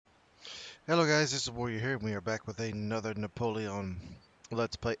Hello guys, this is Warrior here, and we are back with another Napoleon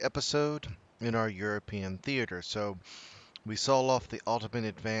Let's Play episode in our European theater. So, we saw off the Ottoman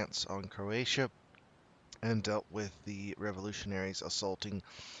advance on Croatia and dealt with the revolutionaries assaulting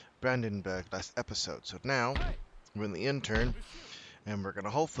Brandenburg last episode. So now, we're in the intern, and we're going to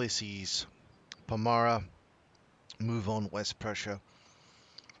hopefully seize Pomara, move on West Prussia,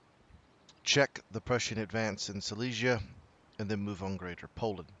 check the Prussian advance in Silesia, and then move on Greater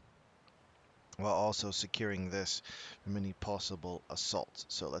Poland, while also securing this from any possible assaults.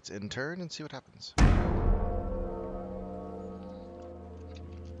 So let's intern and see what happens.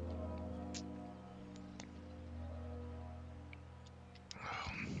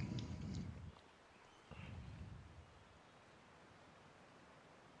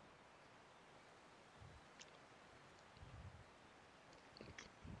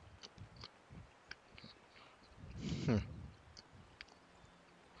 Hmm.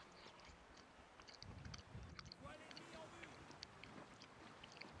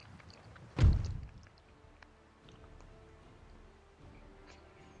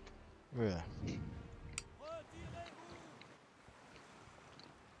 Yeah.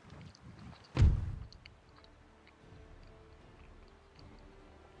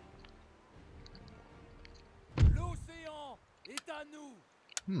 L'océan est à nous.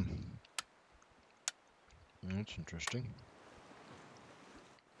 Hmm. That's interesting.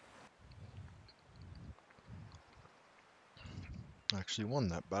 I actually won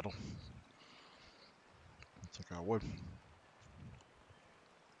that battle. I think I would.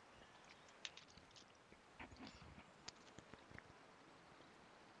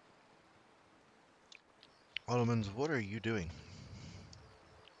 Ottomans, what are you doing?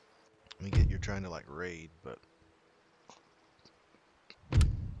 I get you're trying to like raid, but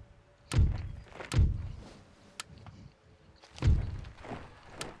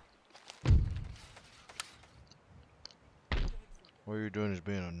what you're doing is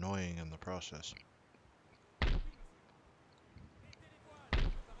being annoying in the process.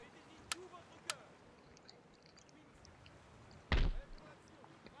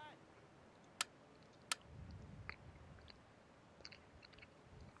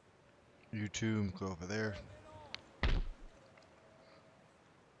 You two go over there.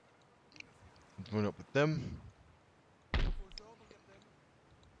 Join up with them.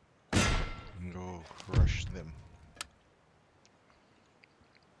 And go crush them.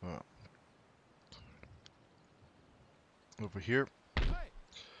 Well, over here,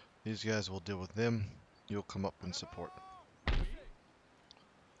 these guys will deal with them. You'll come up and support.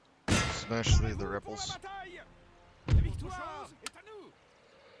 Smash the rebels.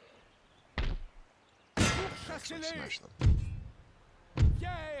 Actually smash them.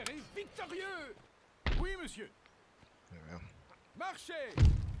 Fier et victorieux. Oui, monsieur. There we go. Marchez.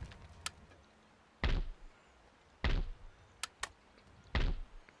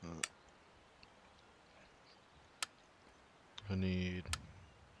 I need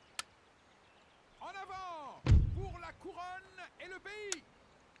En avant pour la couronne et le pays.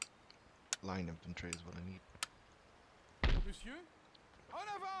 line infantry is what I need. Monsieur. En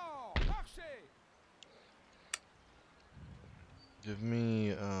avant. Marchez. Give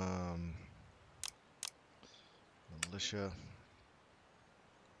me militia.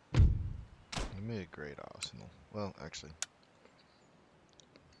 Give me a great arsenal. Well, actually,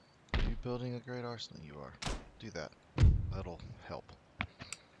 are you building a great arsenal? You are. Do that. That'll help.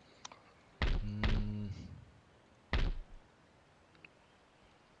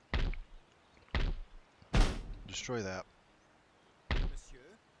 Destroy that. Monsieur.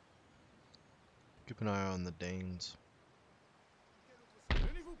 Keep an eye on the Danes.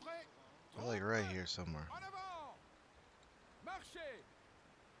 Tenez-vous prêt. They're like right here somewhere. En avant. Marchez.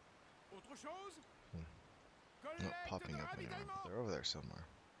 Autre chose. Not popping up anywhere. They're over there somewhere.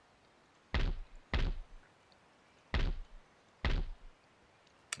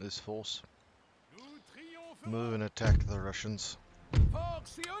 This force. Move and attack the Russians.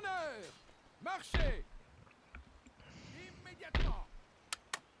 Force et honneur. Marchez. Immédiatement.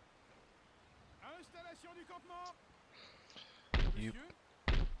 Installation du campement. You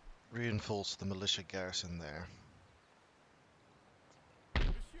Monsieur. reinforce the militia garrison there.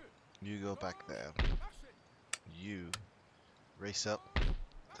 Monsieur. You go back there. Marchez. You race up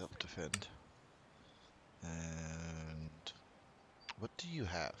to help defend. And what do you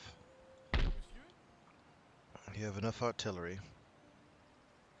have? Monsieur. You have enough artillery.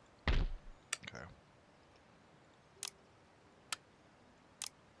 Okay.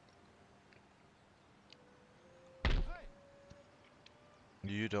 Prêt.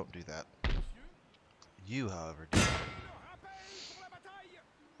 You don't do that. Monsieur. You, however, do. Le rappel pour la bataille.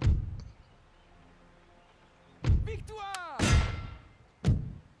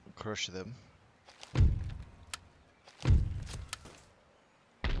 Crush them.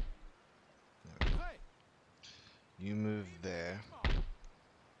 Prêt. You move there.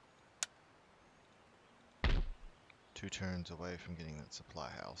 Immédiatement. 2 turns away from getting that supply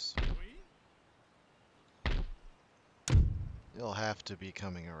house. Oui. You'll have to be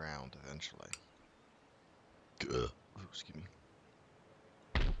coming around eventually. Ooh, excuse me.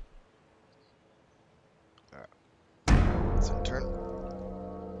 Alright. It's in turn.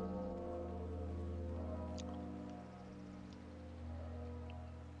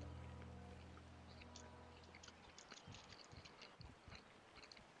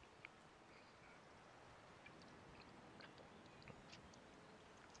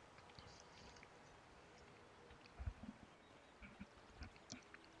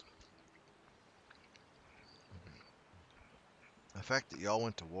 The fact that y'all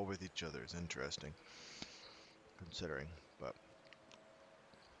went to war with each other is interesting, considering, but,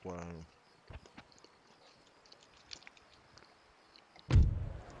 well,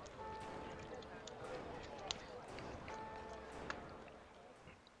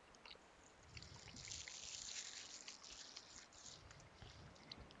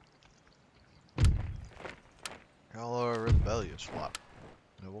 y'all are a rebellious lot.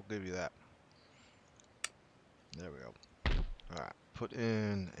 And we'll give you that. There we go. Alright, put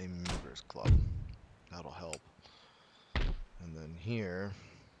in a members club. That'll help. And then here,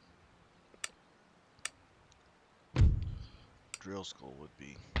 drill school would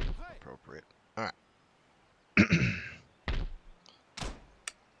be Prêt. appropriate. Alright.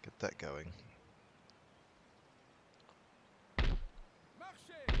 Get that going.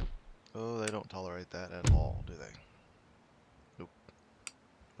 Marchez. Oh, they don't tolerate that at all, do they? Nope.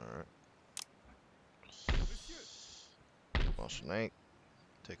 Alright. Monsieur. Motion 8.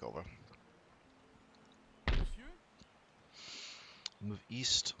 Take over. Monsieur. Move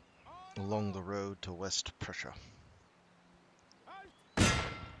east En along the avant. road to West Prussia. Halte.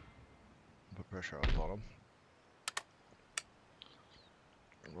 Put pressure up on them.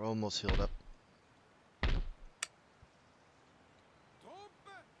 We're almost healed up. Troupes.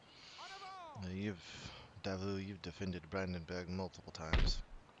 En avant. Now you've defended Brandenburg multiple times.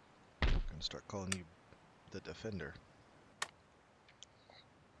 I'm gonna start calling you the defender.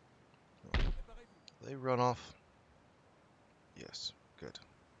 Préparez-vous. They run off. Yes, good.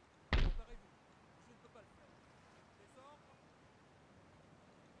 Préparez-vous. Je ne peux pas le faire. Descendre.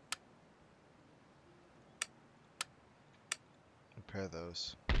 Repair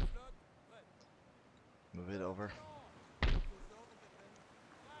those. Flotte. Prête. Move it over. Vos ordres, capitaine.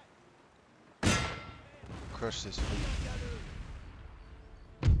 Prêt. Crush this fleet.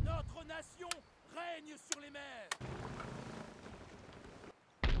 Notre nation règne sur les mers.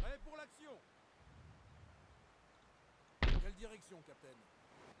 Prêt pour l'action. Quelle direction, capitaine?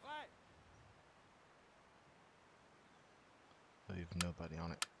 Prêt. Leave nobody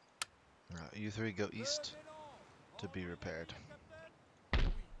on it. Alright, you three go east to be repaired. Oui,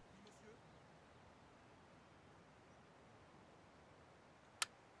 oui, monsieur.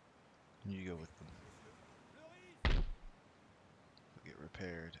 You go with them. Le risque. They'll get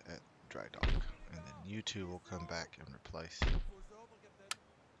repaired at Dry Dock. And then you two will come back and replace. Vos ordres, capitaine.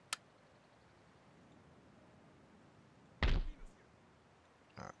 Oui, monsieur.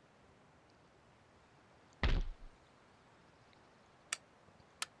 Alright.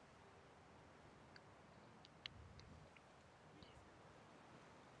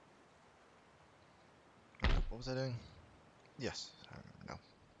 What was I doing? Yes, I remember now.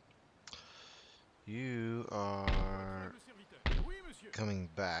 You are Le serviteur. Oui, monsieur. coming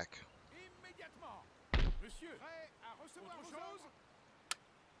back. Immédiatement. Monsieur. Prêt à recevoir autre chose?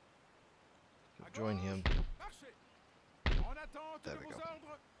 Join him. Marchez. En attente There de we vos go.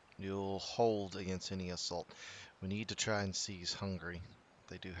 ordres. You'll hold against any assault. We need to try and seize Hungary.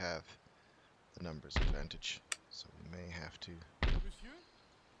 They do have the numbers advantage, so we may have to. Monsieur.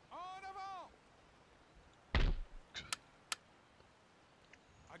 En avant.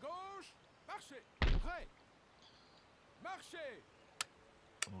 À gauche. Marchez. Prêt. Marchez.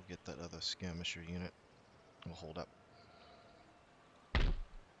 We'll get that other skirmisher unit. We'll hold up.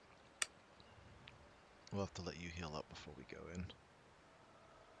 We'll have to let you heal up before we go in.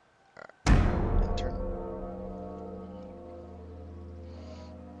 Alright. In turn.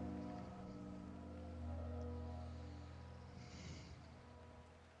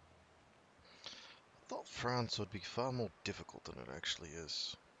 I thought France would be far more difficult than it actually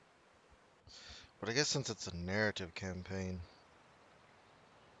is. But I guess since it's a narrative campaign,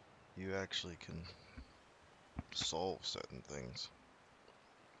 you actually can solve certain things.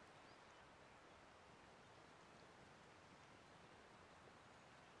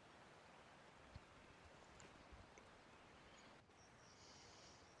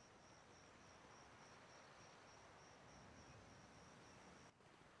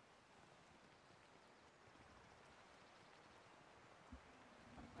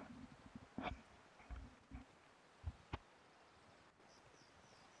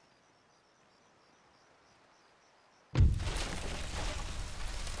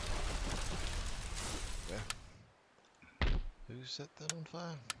 set that on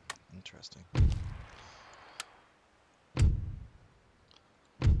fire? Interesting. Oh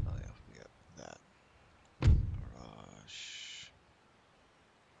yeah, we got that. Barrage.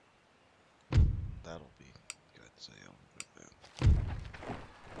 That'll be good, so yeah, we'll move that.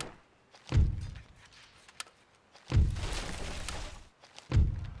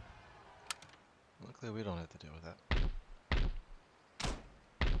 Luckily we don't have to deal with that.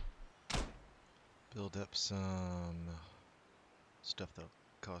 Build up some stuff that'll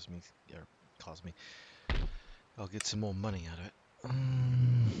cause me, I'll get some more money out of it.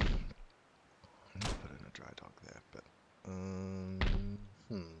 Let's put in a dry dock there, but,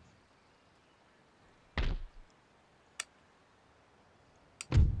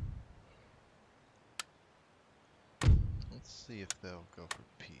 Let's see if they'll go for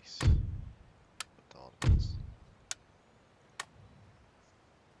peace with the Ottomans.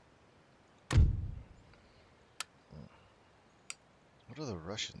 What are the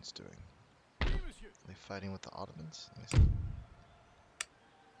Russians doing? Oui, monsieur. Are they fighting with the Ottomans? Let me see.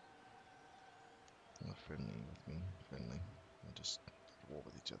 Not friendly with me. Friendly. They'll just war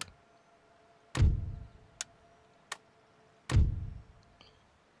with each other.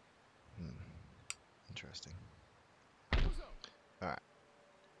 Interesting. À vos ordres. Alright.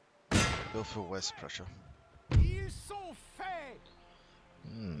 Go for West Prussia. Ils sont faits.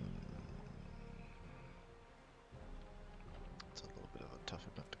 It's a little bit of a tough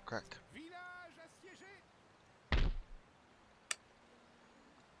nut to crack. Village assiégé.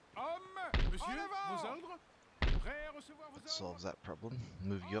 Hommes, monsieur, vos ordres. Prêt à recevoir vos That ordres. solves that problem.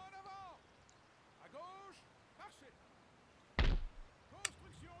 Move you En up. avant. À gauche, marchez.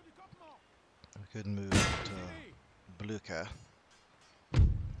 Construction du campement. We could move to Allez, Blucher.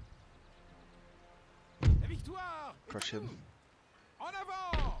 la victoire est à Prussian. nous. En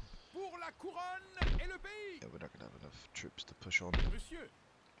avant pour la couronne et le pays. Yeah, we're not gonna have enough troops to push on. Monsieur,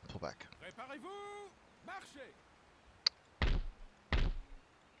 Pull back. préparez-vous, marchez.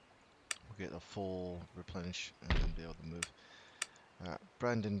 We'll get a full replenish and then be able to move.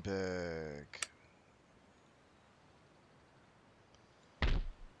 Brandenburg.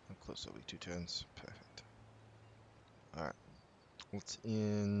 How close are we? 2 turns. Perfect. Alright. Let's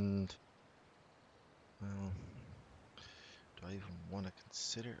end. Well, do I even want to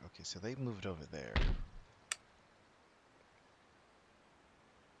consider? Okay, so they moved over there.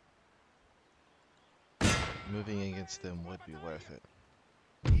 Moving against them would be worth it.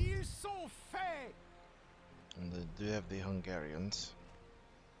 Ils sont faits. And they do have the Hungarians.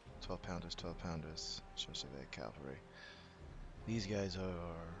 12 pounders, 12 pounders. Especially their cavalry. These guys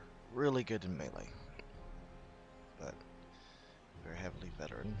are really good in melee. But very heavily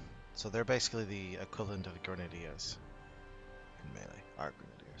veteran. So they're basically the equivalent of grenadiers in melee. Our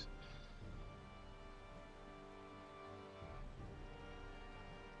grenadiers.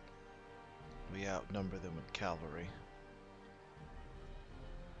 We outnumber them with cavalry.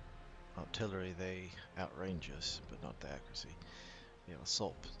 Artillery, they outrange us, but not the accuracy. We have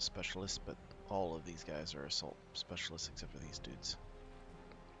assault specialists, but all of these guys are assault specialists except for these dudes.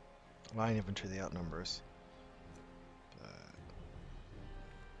 Line infantry, they outnumber us. But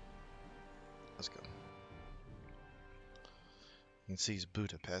let's go. You can seize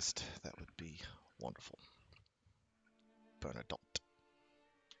Budapest. That would be wonderful. Bernadotte.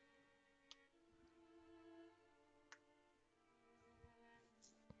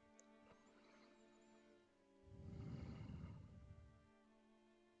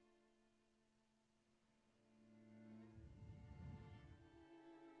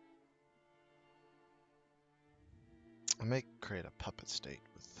 I may create a puppet state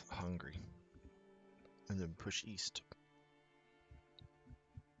with Hungary and then push east.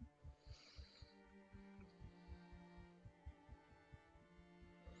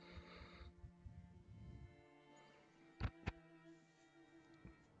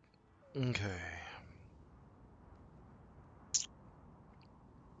 Okay.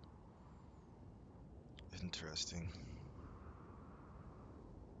 Interesting.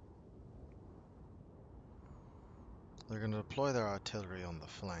 They're going to deploy their artillery on the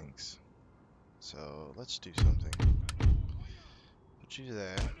flanks. So let's do something. Put you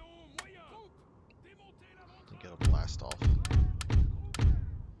there. You get a blast off.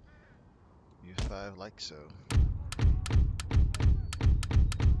 You 5 like so.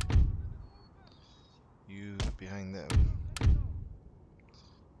 You behind them.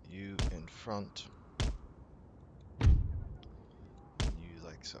 You in front. You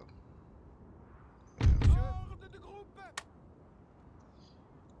like so.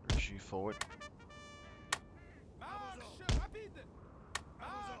 Push you forward. Marche rapide.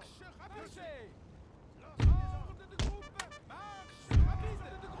 Marche rapide. Ordre de groupe. Marche.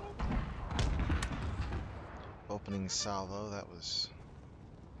 opening salvo. That was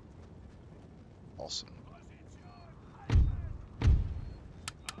awesome.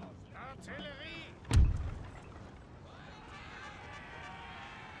 Artillerie!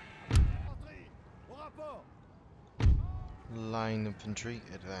 Au rapport! Line infantry,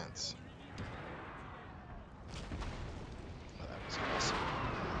 advance. Oh, that was awesome.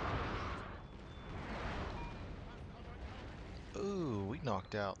 Ooh, we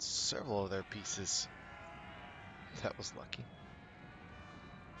knocked out several of their pieces. That was lucky.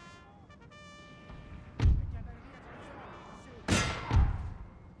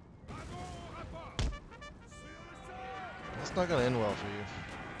 That's not gonna end well for you.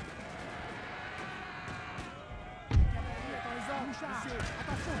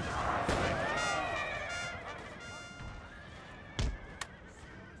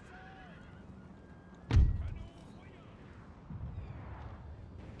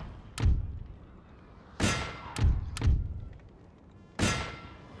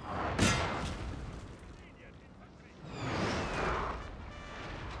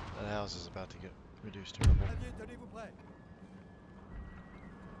 That house is about to get reduced to rubble.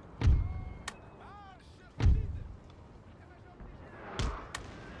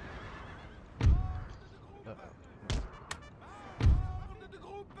 Uh-oh.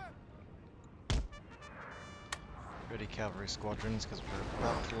 Ready cavalry squadrons, because we're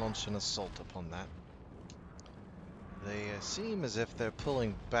about to launch an assault upon that. They seem as if they're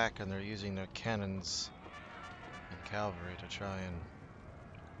pulling back and they're using their cannons and cavalry to try and...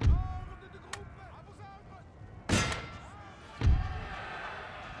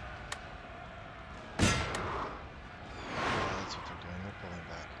 Yeah, that's what they're doing, they're pulling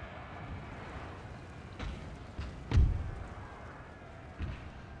back.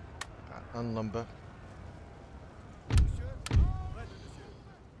 Unlumber.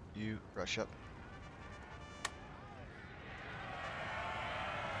 You rush up.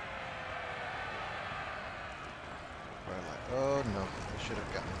 We're like, oh no, I should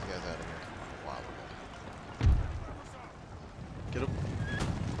have gotten you guys out of here a while ago. Get up.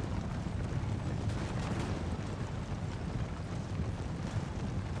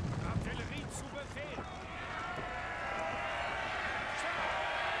 Artillerie zu Befehl!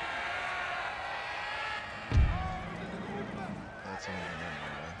 That's only an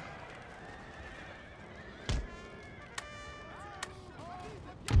enemy, man.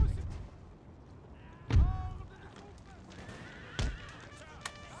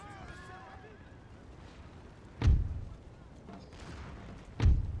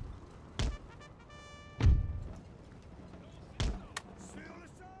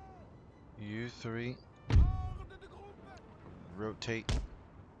 You three rotate,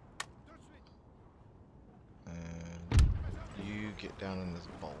 and you get down in this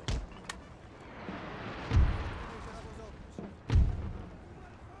bowl.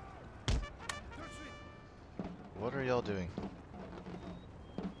 What are y'all doing?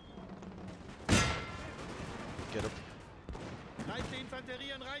 Get up.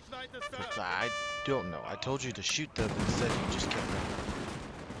 I don't know. I told you to shoot them, instead you just kept running.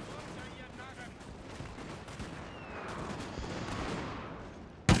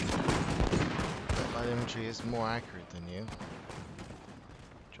 Light infantry is more accurate than you.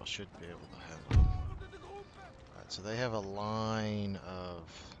 But y'all should be able to handle them. Alright, so they have a line of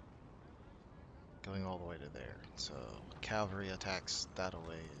going all the way to there. So cavalry attacks that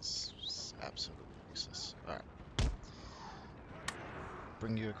away is absolutely useless. Alright.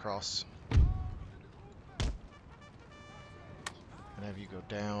 Bring you across. And have you go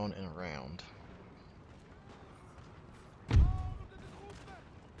down and around.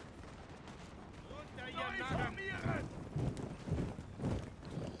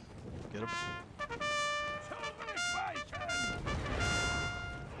 Get him.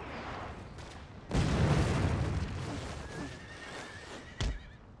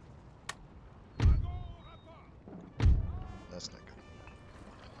 That's not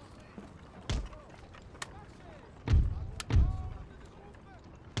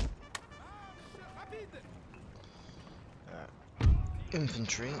good.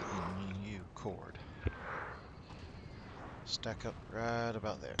 Infantry and you cord. Stack up right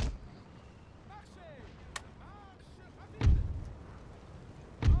about there.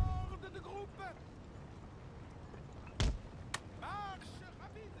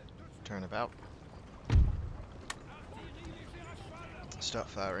 Turn about. Start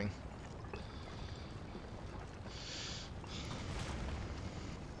firing.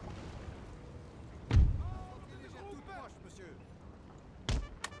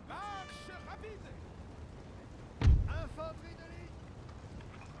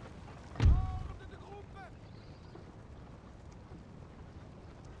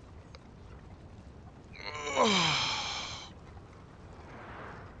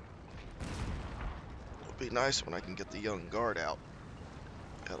 Be nice when I can get the young guard out.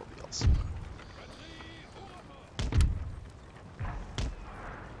 That'll be awesome.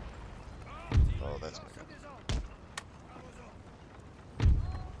 Oh, that's my gun.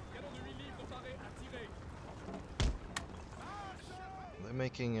 They're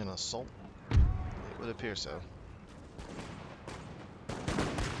making an assault? It would appear so.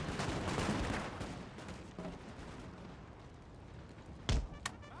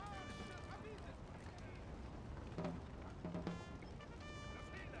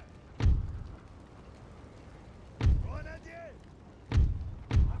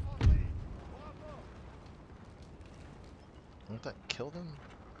 Won't that kill them?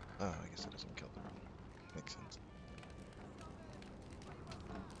 Oh, I guess it doesn't kill them. Makes sense.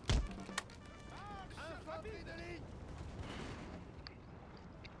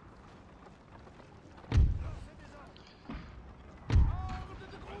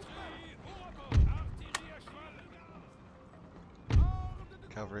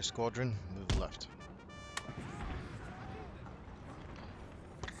 Cavalry squadron, move left.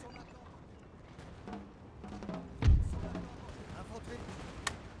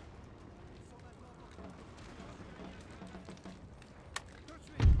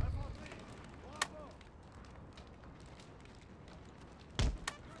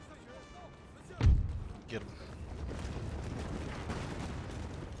 Get him.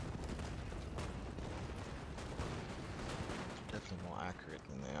 Definitely more accurate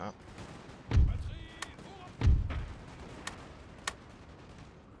than they are.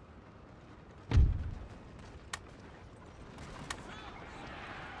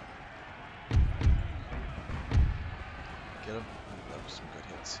 Get him. That was some good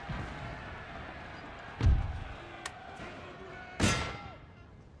hits.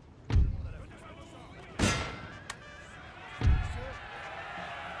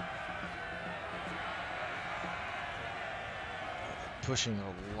 Pushing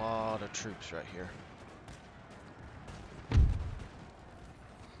a lot of troops right here.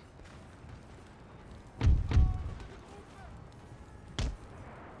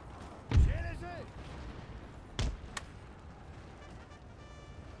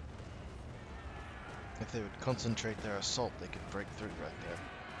 If they would concentrate their assault, they could break through right there.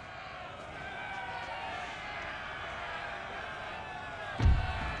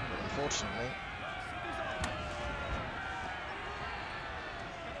 But unfortunately,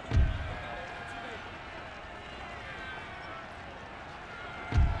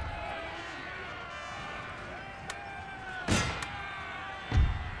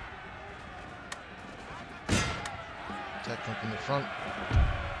 attack them from the front.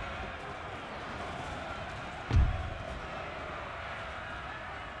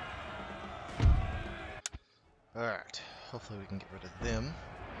 Alright, hopefully we can get rid of them.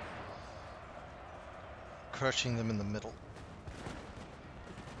 Crushing them in the middle.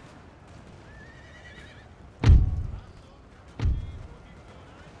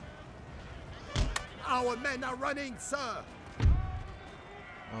 Our men are running, sir!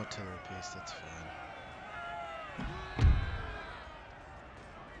 Artillery piece, that's fine.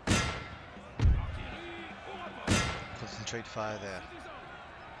 Concentrate fire there.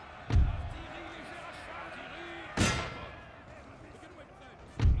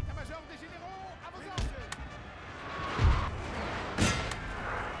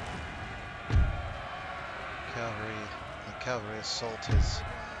 The cavalry assault has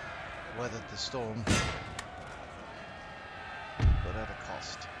weathered the storm, but at a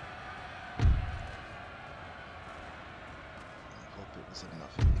cost. I hope it was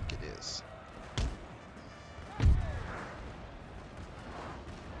enough. I think it is.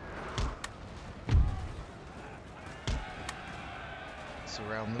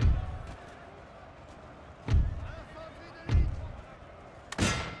 Surround them.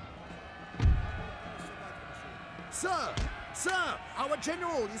 Sir! Sir! Our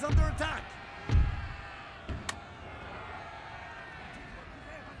general is under attack!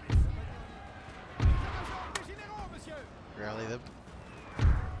 Rally them.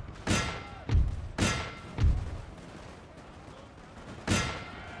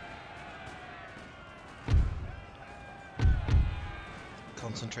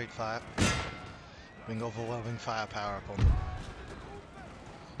 Concentrate fire. Bring overwhelming firepower upon them.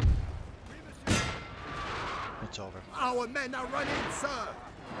 It's over. Our men are running, sir!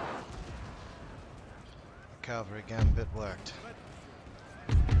 Cavalry gambit worked.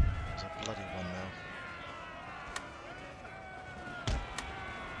 It's a bloody one now.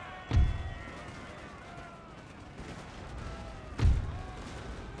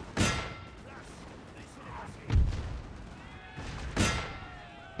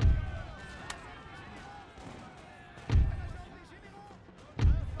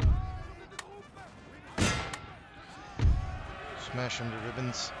 smash them to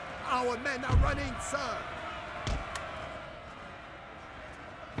ribbons. Our men are running, sir!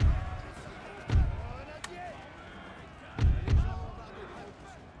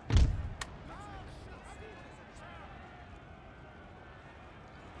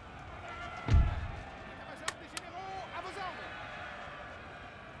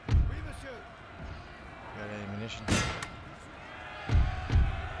 Got ammunition.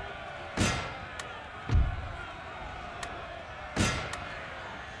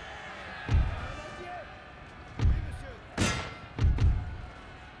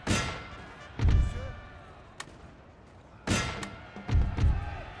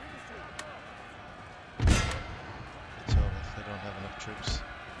 It's over if they don't have enough troops.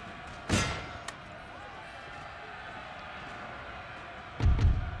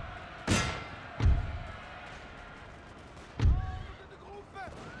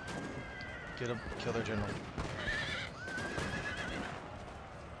 Get them, kill their general.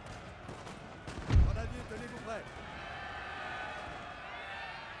 Grenadiers, tenez-vous prêts!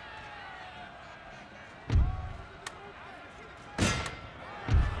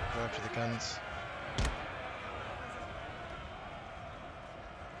 Go after the guns.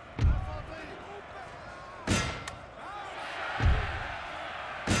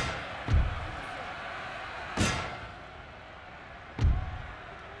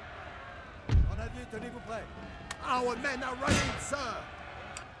 Grenadiers, tenez-vous prêts! Our men are running, sir!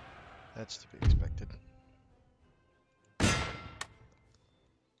 That's to be expected.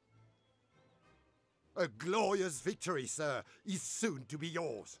 A glorious victory, sir, is soon to be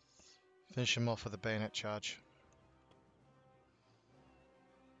yours. Finish him off with a bayonet charge.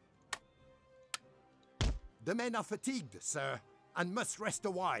 The men are fatigued, sir, and must rest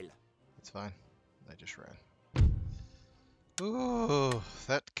a while. It's fine. They just ran. Ooh,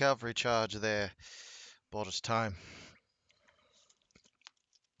 that cavalry charge there bought us time.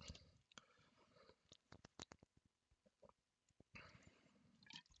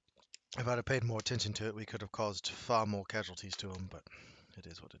 If I'd have paid more attention to it, we could have caused far more casualties to them, but it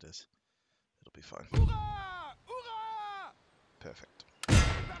is what it is. It'll be fine. Hurrah! Hurrah! Perfect.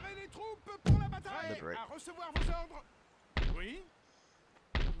 Préparez les troupes pour la bataille! Liberate. À recevoir vos ordres! Oui?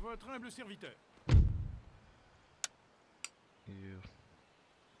 Votre humble serviteur. You.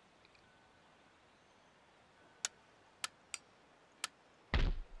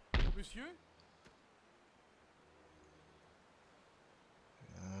 Monsieur?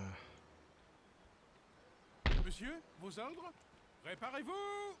 Monsieur, vos ordres?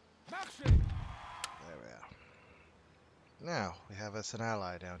 Préparez-vous! Marchez! There we are. Now, we have us an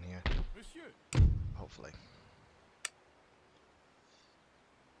ally down here. Monsieur! Hopefully.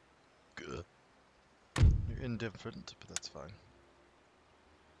 Good. You're indifferent, but that's fine.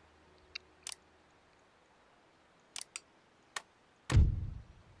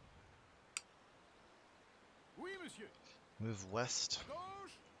 Oui, monsieur! Move west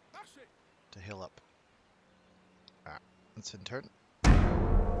Gauche! Marchez! to hill up. Ah, it's in turn. See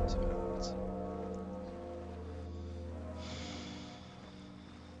what happens.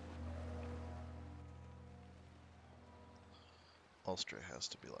 Austria has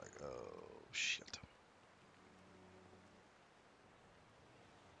to be like, oh shit.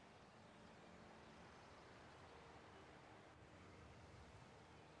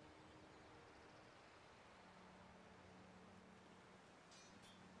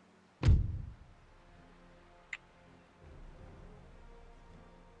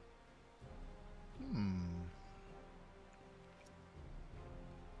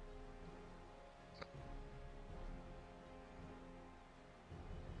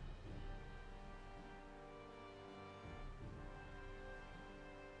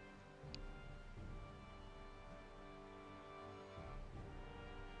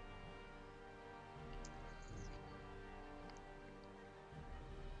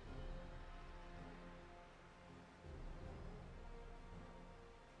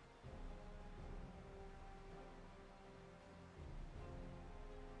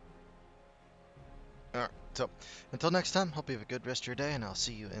 Alright, so until next time, hope you have a good rest of your day, and I'll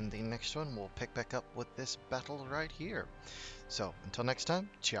see you in the next one. We'll pick back up with this battle right here. So until next time,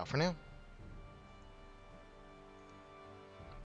 ciao for now.